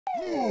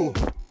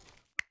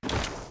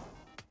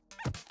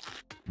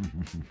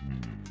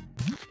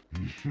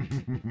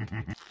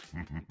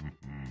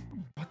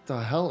What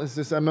the hell is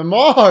this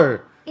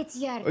MMR? It's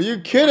your Are you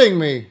kidding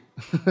me?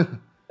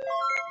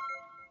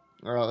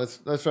 Alright,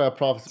 let's try a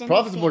prophet.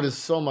 Prophet support is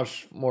so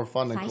much more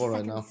fun than core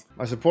right now.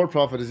 My support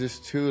prophet is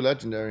just too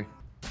legendary.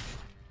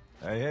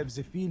 I have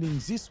the feeling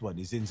this one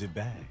is in the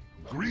bag.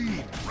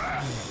 Green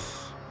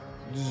wrath.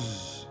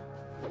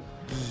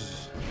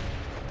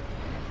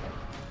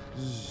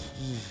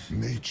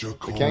 Nature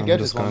We can't get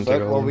this one,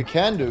 but what we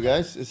can do,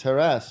 guys, is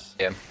harass.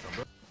 Yeah.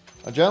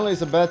 Generally,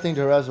 it's a bad thing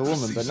to harass a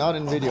woman, but not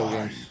in video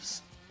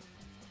games.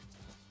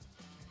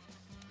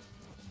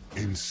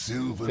 In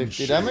Sylvan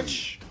 50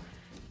 damage?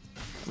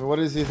 I mean, what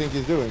does he think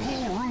he's doing?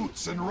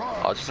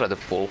 I'll just try to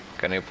pull.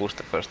 Can you push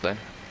the first lane?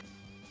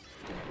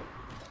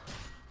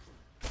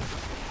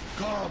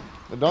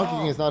 The Donkey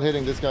King is not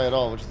hitting this guy at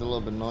all, which is a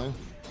little bit annoying.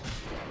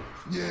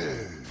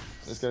 Yes.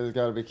 This guy's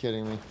gotta be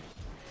kidding me.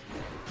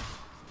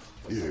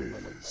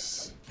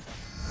 Yes.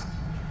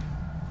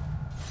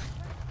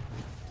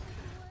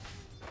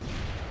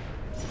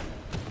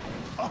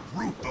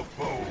 Uproot the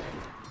foe.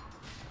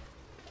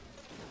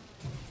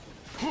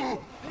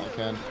 I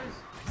can't.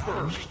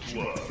 Oh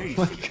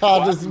my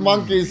god, this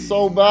monkey is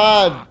so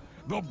bad.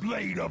 The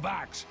blade of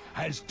axe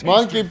has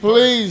Monkey,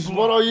 please,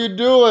 what are you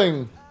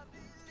doing?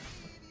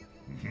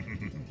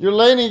 You're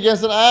laning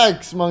against an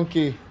axe,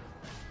 monkey.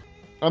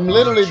 I'm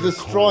literally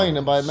destroying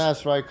him by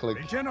mass right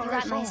click. You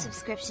got my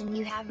subscription,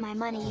 you have my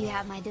money, you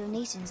have my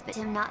donations, but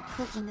I'm not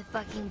clicking the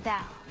fucking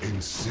bell.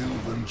 In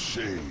Sylvan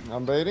shade.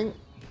 I'm baiting.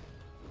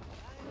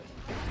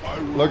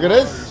 Look at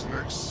this.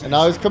 And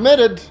now he's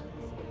committed.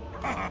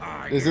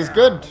 This is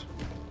good.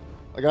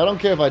 Like, I don't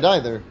care if I die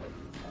there.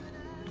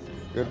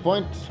 Good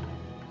point.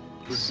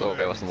 So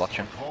I wasn't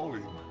watching.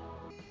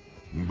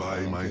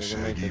 By my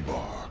shaggy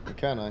bark.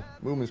 Can I?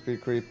 Movement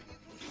speed creep.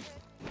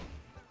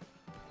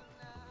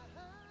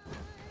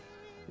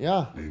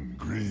 Yeah. In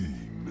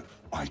green,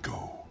 I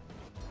go.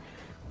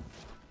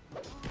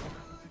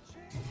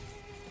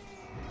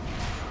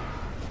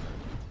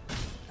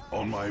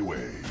 On my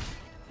way.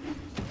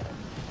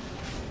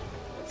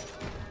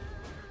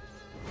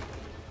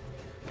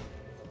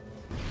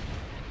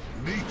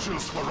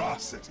 Nature's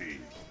ferocity.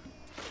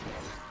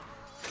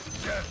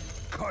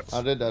 Death cuts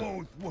I did that.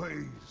 both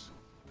ways.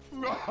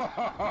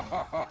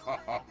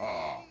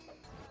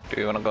 Do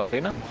you wanna go,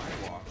 Elena?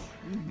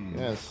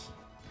 Yes.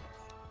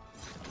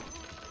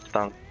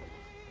 Done.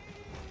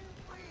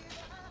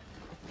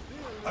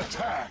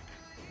 Attack.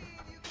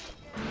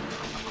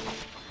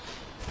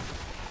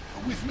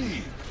 With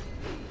me.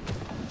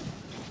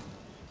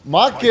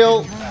 My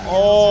kill.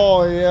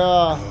 Oh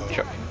yeah.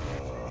 Sure.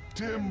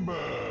 Timber.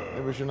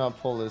 Maybe we should not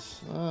pull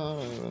this. No,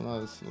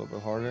 it's a little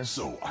bit harder.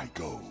 So I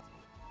go.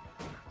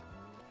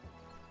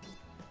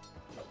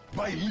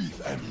 By leaf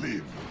and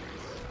limb.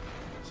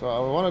 So I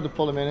wanted to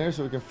pull him in here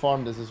so we can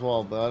farm this as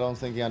well, but I don't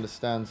think he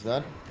understands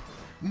that.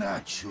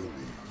 Naturally.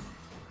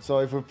 So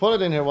if we put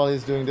it in here while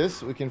he's doing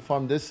this, we can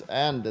farm this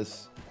and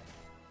this.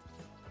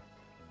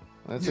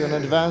 It's an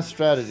advanced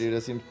strategy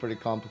that seems pretty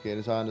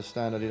complicated, so I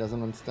understand that he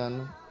doesn't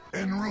understand.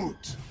 En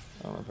route.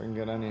 I don't know if I can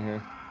get any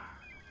here.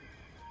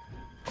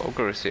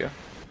 Ogre is here.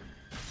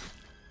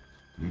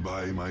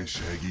 By my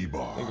shaggy I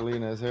bark. think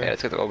Elena is Yeah, here.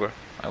 let's get the ogre.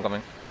 I'm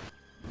coming.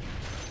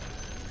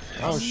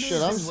 Oh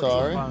shit, I'm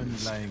sorry.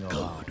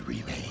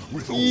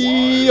 With a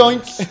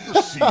Yoink!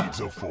 the seeds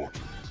of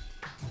fortune.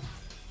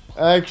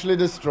 Actually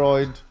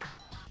destroyed.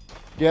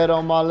 Get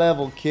on my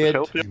level, kid.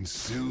 In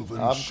Sylvan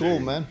I'm cool,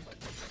 shade. man.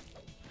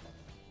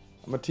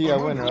 I'm a TI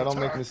winner, I don't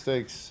make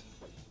mistakes.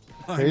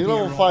 Okay, he's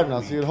level 5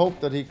 now, so you'd hope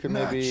that he could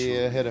maybe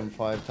hit him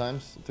 5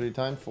 times, 3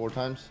 times, 4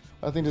 times.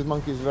 I think this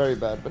monkey is very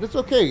bad, but it's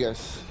okay,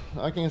 guys.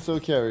 I can still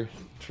carry.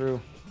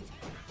 True.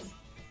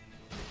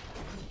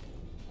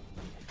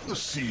 The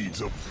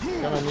seeds of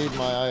Gonna need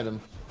my item.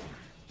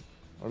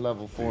 Or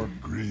level 4. In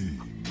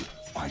green,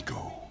 I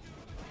go.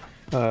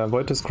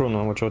 Void is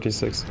Chrono with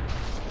 46.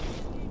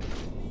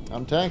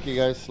 I'm tanky,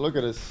 guys. Look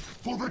at this.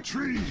 For the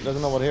tree. He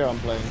doesn't know what hero I'm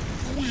playing.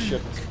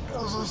 Shit.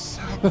 As a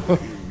sapling.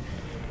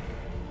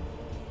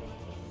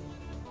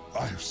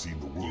 I have seen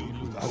the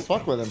world without. Let's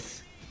fuck with him.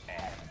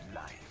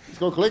 Let's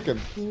go click him.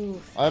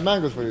 I have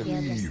mangoes for you.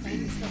 Yeah, this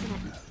things,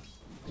 doesn't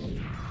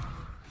it?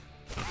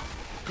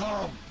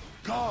 Come,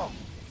 come.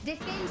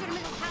 Defend your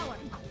middle tower.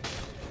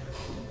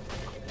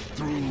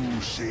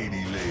 Through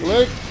shady lanes.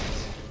 Click.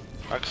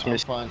 I'm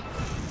fine.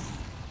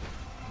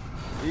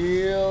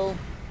 Heal.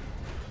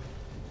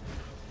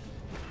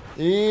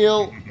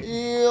 Heal.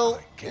 Heal.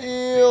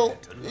 Heal.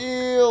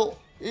 Heal.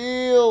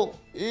 Heal.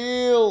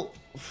 Heal.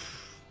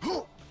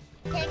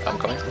 I'm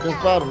coming.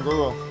 Against bottom,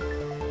 go.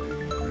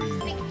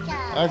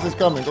 Axe is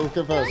coming, go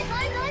get fast.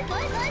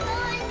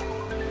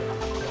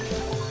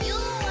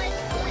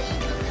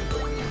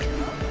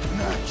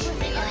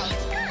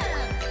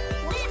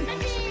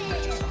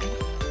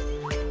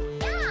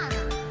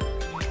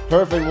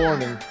 Perfect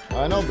warning.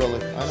 I know,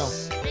 Billy. I know.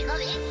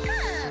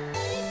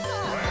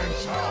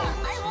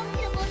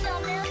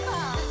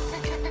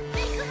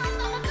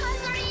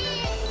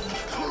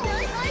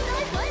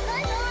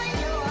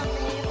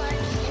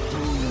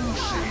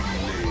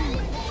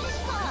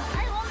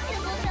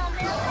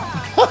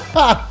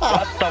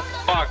 What the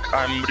fuck?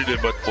 I'm really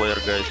bad player,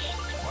 guys.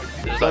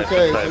 It's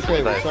okay, it's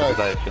okay, we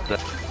tried.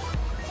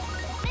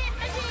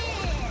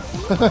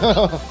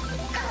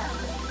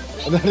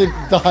 And then it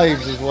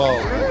dives as well.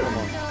 Come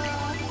on.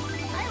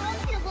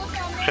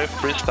 Have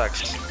 3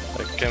 stacks.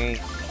 I can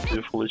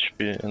do full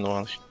HP in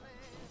one.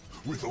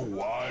 With a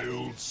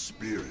wild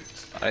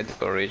spirit. I need to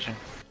go region.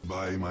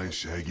 By my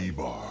shaggy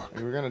bark.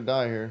 We're gonna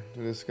die here to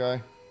this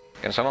guy.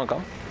 Can someone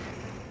come?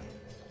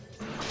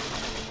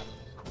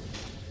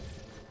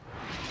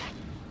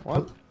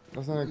 What?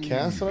 Doesn't it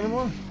cancel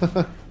anymore?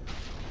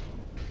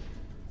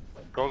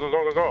 Go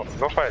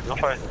fight, go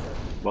fight.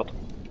 What?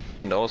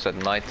 Nose at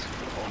night.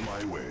 On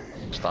my way.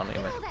 Stunning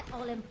me. That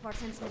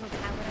all-important little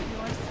tower of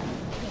yours.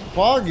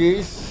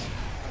 Foggies!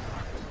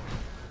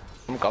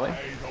 I'm coming. By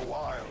the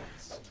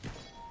wilds.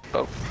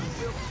 Oh.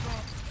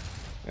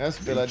 Yes,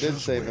 Bill, I did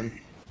save him.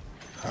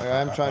 I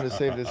am trying to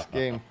save this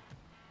game.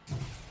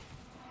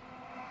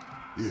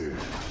 Yeah.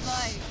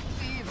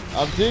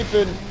 I'm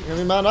deeping. Give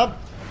me man up.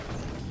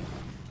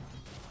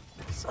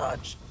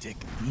 Such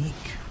technique.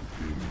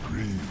 In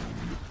green,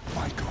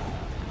 I go.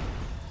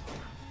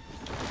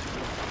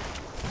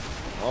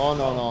 Oh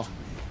no no.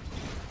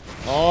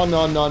 Oh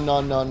no no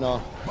no no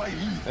no.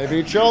 Maybe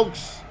he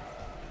chokes.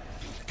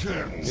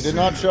 He did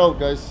not choke,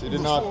 guys. He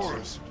did not.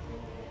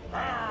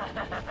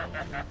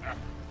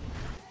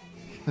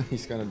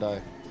 He's gonna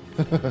die.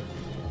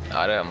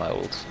 I don't have my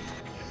ult.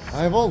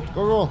 I have ult.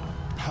 Go go.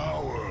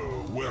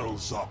 Power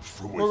wells up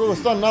from Go go go.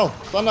 Stun now.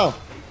 Stun now.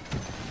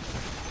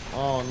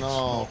 Oh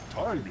no.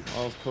 Timing.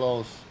 That was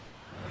close.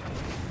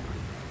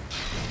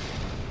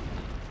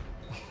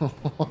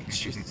 Oh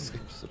Jesus,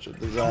 such a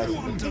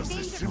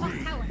disaster.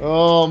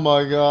 Oh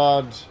my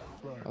god.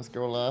 Let's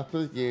go last.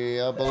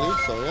 Yeah, I believe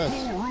so, yes.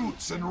 Pull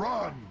roots and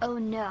run. Oh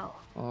no.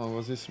 Oh,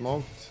 was he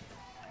smoked?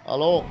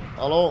 Hello,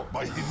 hello.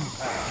 By hidden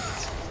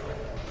paths.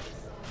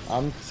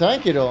 I'm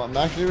tanky though. I'm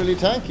actually really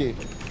tanky.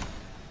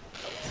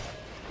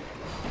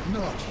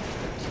 Not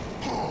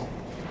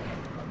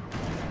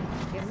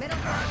Your middle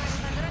tower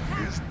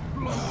is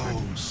under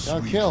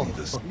attack. Got kill.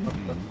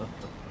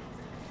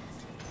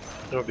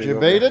 Okay, You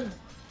baited?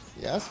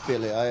 Yes,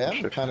 Billy, I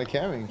am kind of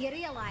carrying. You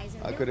realize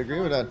your I could middle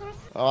agree with tower that. is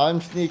under Oh,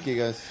 I'm sneaky,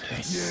 guys.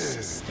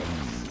 yes.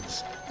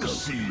 The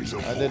seeds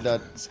of I did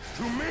that.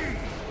 to me.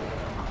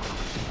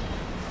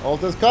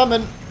 Ult is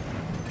coming.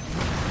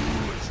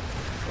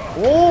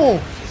 Oh,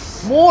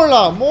 Mohr,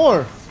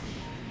 Mohr.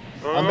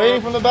 I'm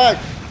baiting from the back.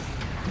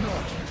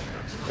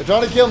 They're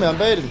trying to kill me. I'm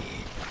baiting.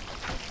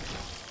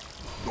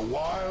 The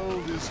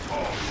wild is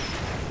calling.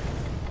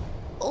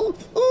 Oh,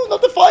 oh,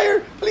 not the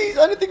fire! Please,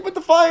 I didn't think about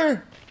the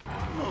fire.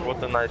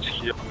 What a nice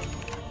heal.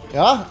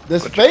 Yeah, the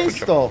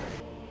space though.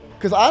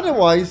 Because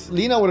otherwise,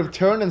 Lena would have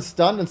turned and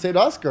stunned and saved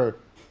Oscar.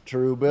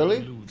 True,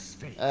 Billy.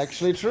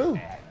 Actually true.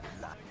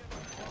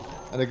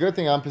 And the good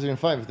thing I'm position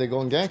 5. If they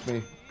go and gank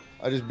me,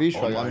 I just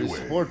B-strike. I'm just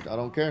support. I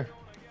don't care.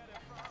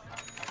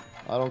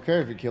 I don't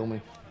care if you kill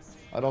me.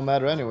 I don't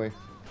matter anyway.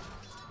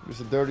 I'm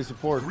just a dirty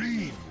support.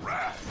 Green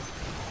wrath.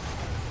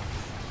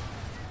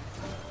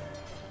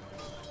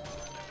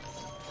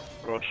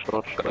 Rush.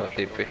 Got a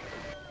TP.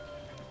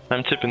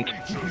 I'm tipping.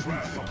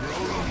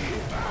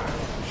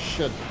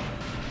 Shit.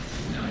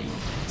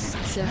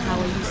 So how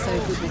are you so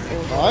good with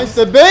all Nice,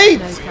 the bait!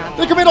 No crap.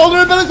 They commit all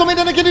their abilities on me,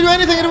 then they can't do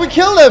anything, and we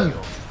kill him!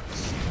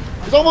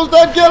 He's almost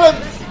dead, kill him!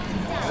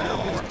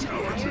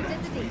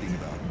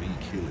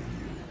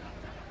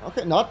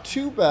 Okay, not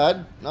too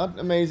bad. Not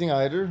amazing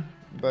either,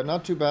 but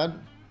not too bad.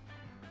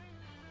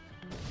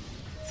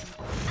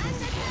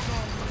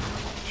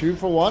 2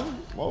 for 1?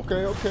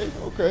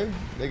 Okay.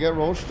 They get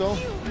roached though.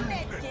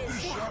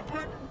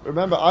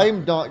 Remember,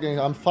 I'm not getting.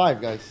 I'm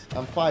 5, guys.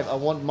 I'm 5. I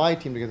want my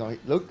team to get on.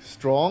 Look,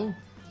 strong.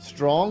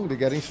 They're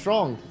getting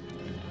strong.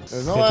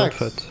 There's no Get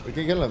axe. up fit. We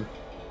can kill him.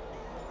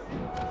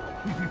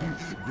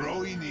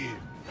 Growing in.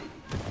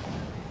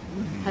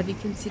 Have you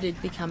considered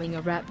becoming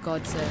a rap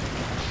god, sir?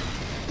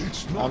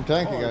 It's not I'm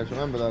tanky, hard. guys.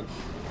 Remember that.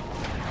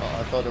 Oh,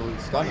 I thought it would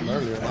stun him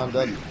earlier. And I'm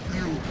dead. You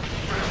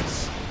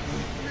fence.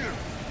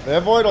 They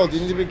have void ult. You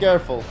need to be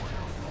careful.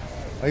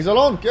 Oh, he's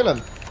alone. Kill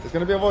him. There's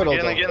gonna be a void ult.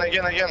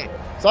 Again.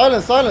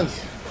 Silence.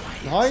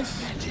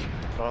 Nice.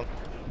 Run.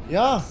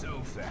 Yeah.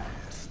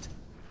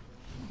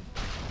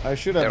 I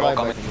should have They're all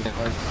buyback.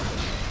 coming.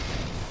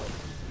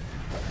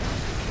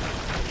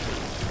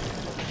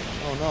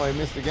 Oh no, I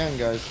missed again,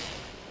 guys.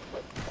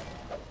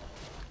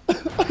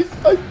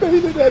 I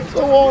baited that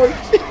so hard.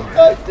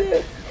 I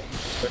did.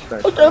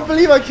 I can't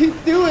believe I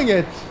keep doing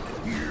it.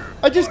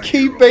 I just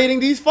keep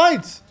baiting these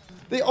fights.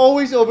 They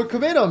always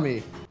overcommit on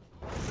me.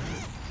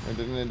 I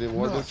didn't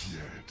award Not this.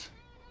 yet.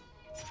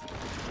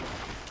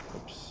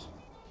 Oops.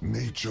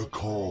 Nature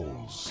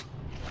calls.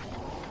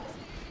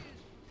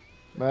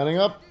 Manning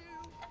up.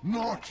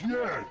 Not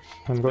yet.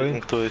 I'm going.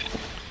 Into it. In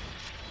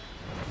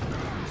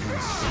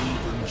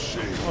sylvan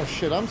shade. Oh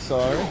shit, I'm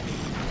sorry.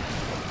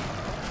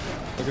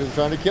 They're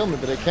trying to kill me,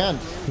 but they can't.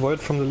 Void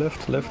from the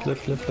left.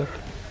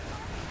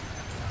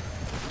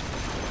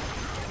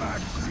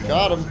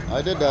 Got him.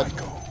 I did that.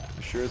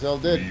 I sure as hell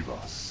did. Leave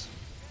us.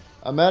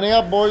 I'm manning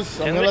up, boys.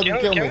 I'm gonna let him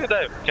kill me. Can we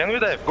dive? Can we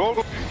dive? Go,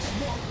 go.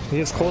 He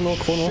has Chrono.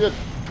 Shit.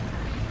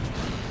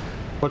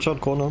 Watch out,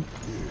 Chrono.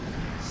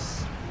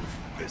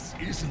 This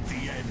isn't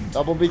the end.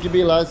 Double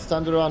BKB, lads.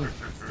 Time to run.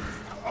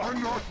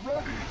 I'm not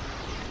ready.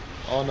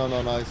 Oh, no,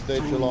 no, no. I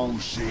stayed too long.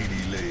 Shady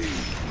lane.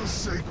 The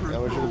sacred Yeah,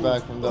 we should be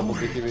back from double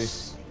BKB.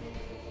 awaits.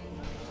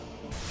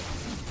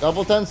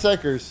 Double 10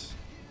 seconds.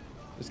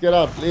 Just get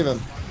out. Leave him.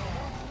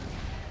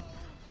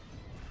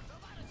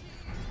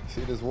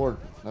 See this ward.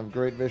 I have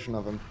great vision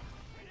of him.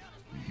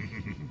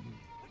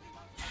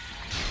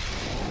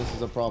 This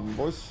is a problem,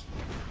 boys.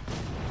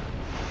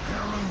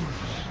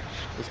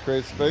 This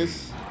creates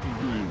space.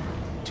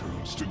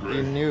 Turns to He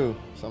gray. knew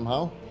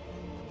somehow.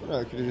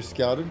 Yeah, could have just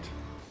scouted.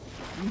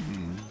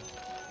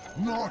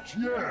 Not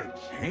yet.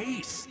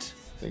 Haste.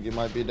 Think he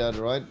might be dead,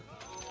 right?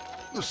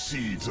 The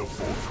seeds of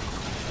Verrk.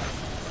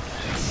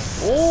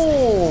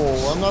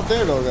 Oh, I'm not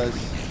there though,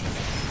 guys.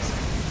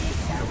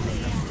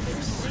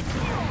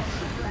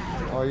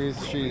 Oh,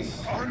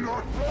 she's. I'm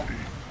not ready.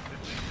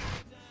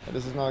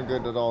 This is not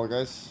good at all,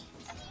 guys.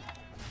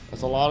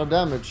 That's a lot of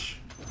damage.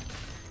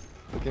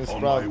 We can On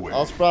sprout. my way.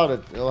 I'll sprout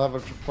it. You'll have a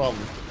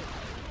problem.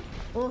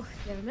 Oh,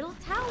 their middle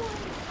tower was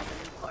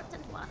an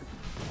important one.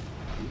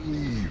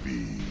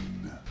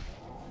 Leaving.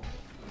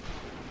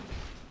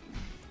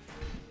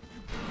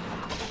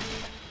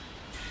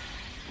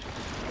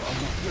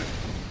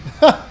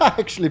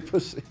 Actually,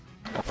 pussy.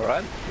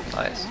 Alright,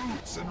 nice.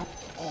 Roots and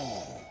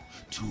oh,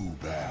 too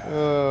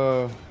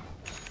bad.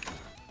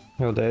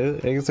 Yo, the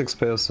Aegis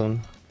expires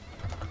soon.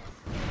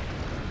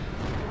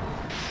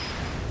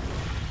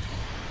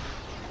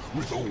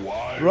 With a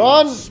wild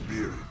Run!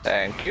 spirit.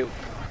 Thank you.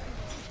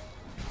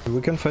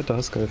 We can fight the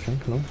Husker, I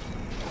think, no?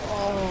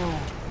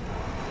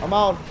 I'm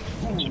out.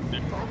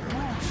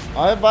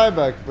 I have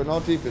buyback, but no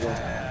TP though.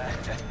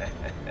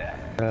 Yeah,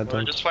 We're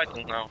don't. just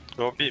fighting now.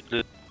 Go B,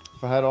 please.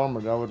 If I had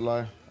armor, I would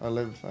lie. I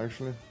live,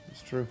 actually.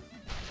 It's true.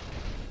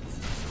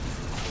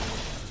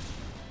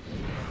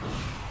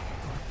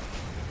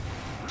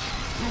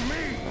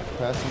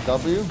 Passing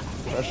W.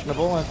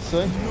 Questionable, I have to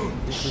say.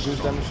 He's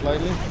reduced damage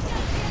slightly.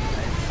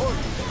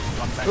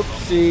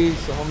 Oopsie.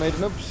 Someone made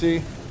an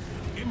oopsie.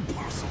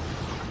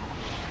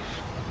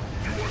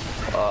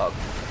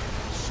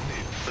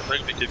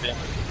 Very big TP.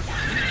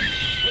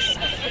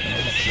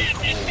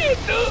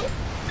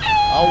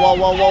 Oh, whoa,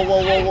 whoa, whoa,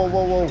 whoa, whoa, whoa,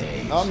 whoa,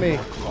 whoa. Not me.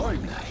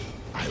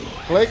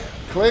 Click,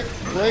 click,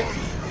 click.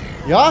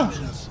 Yeah,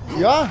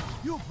 yeah.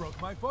 You broke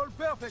my fall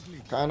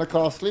perfectly. Kinda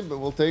costly, but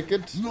we'll take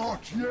it.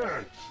 Not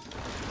yet.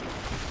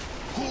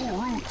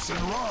 Pull roots and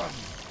run.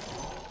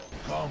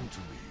 Come to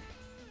me.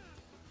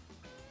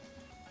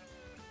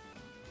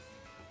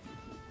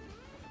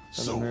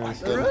 So here I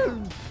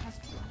instead.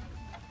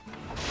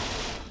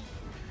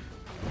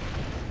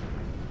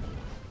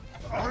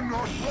 I'm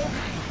not ready.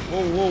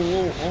 Whoa, whoa,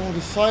 whoa. Oh,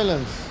 the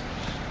silence.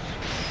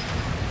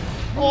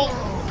 Oh,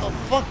 the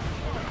fuck.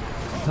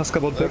 Husker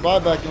bot back.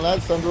 Buyback, and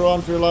lads, time to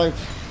run for your lives.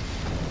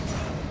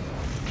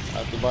 I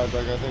have to buy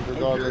back, I think,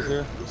 regardless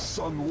here. The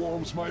sun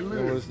warms my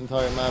Over lips. this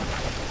entire map.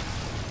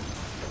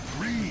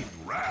 Green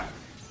wrath.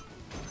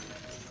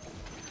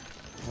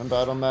 And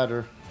that don't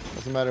matter.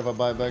 Doesn't matter if I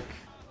buy back.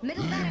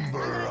 Middle barracks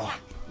under attack.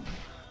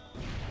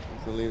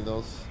 So leave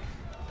those.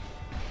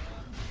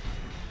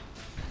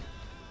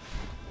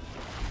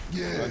 I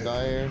Yeah.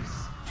 die here.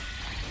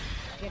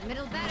 Your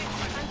middle barracks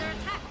are under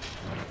attack.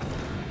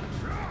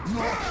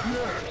 Not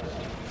yet.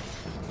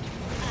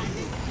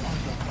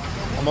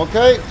 I'm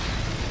okay.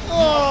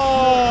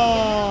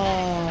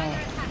 Oh!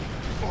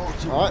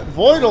 Alright,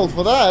 Voidal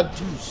for that.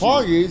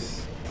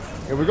 Foggies.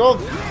 Here we go.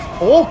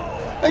 Oh!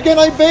 Again,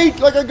 I bait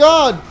like a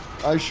god.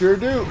 I sure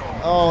do.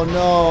 Oh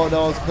no, that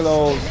was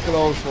close.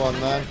 Close one,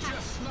 man.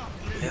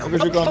 Look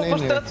at you gone in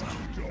here.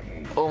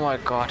 Oh my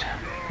god.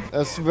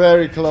 That's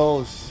very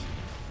close.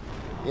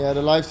 Yeah,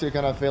 the lifesteal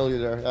kind of failed you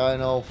there. I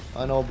know,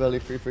 Belly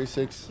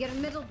 336. Your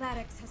middle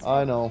barracks has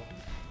I know.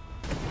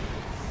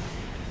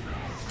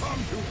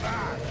 defend the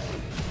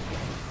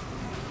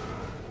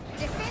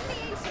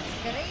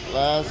ancients. The radiant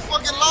Last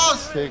fucking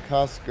lost. Pick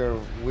Husker,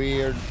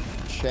 weird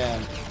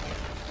chant.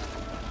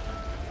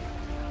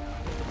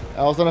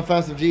 I was on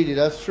offensive GD.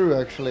 That's true,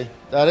 actually.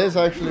 That is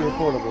actually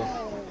reportable.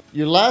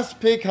 You last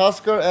pick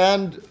Husker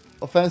and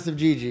offensive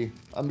GG.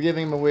 I'm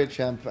giving him a weird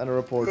champ and a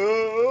report.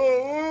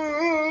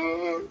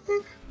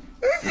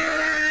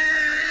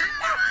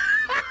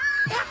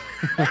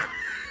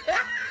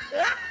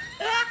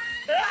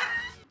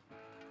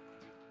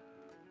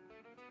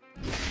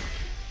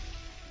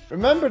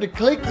 Remember to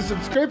click the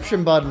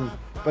subscription button,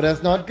 but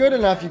that's not good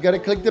enough. You gotta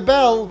click the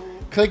bell.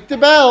 Click the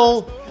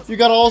bell. You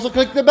gotta also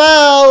click the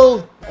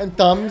bell and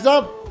thumbs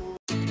up.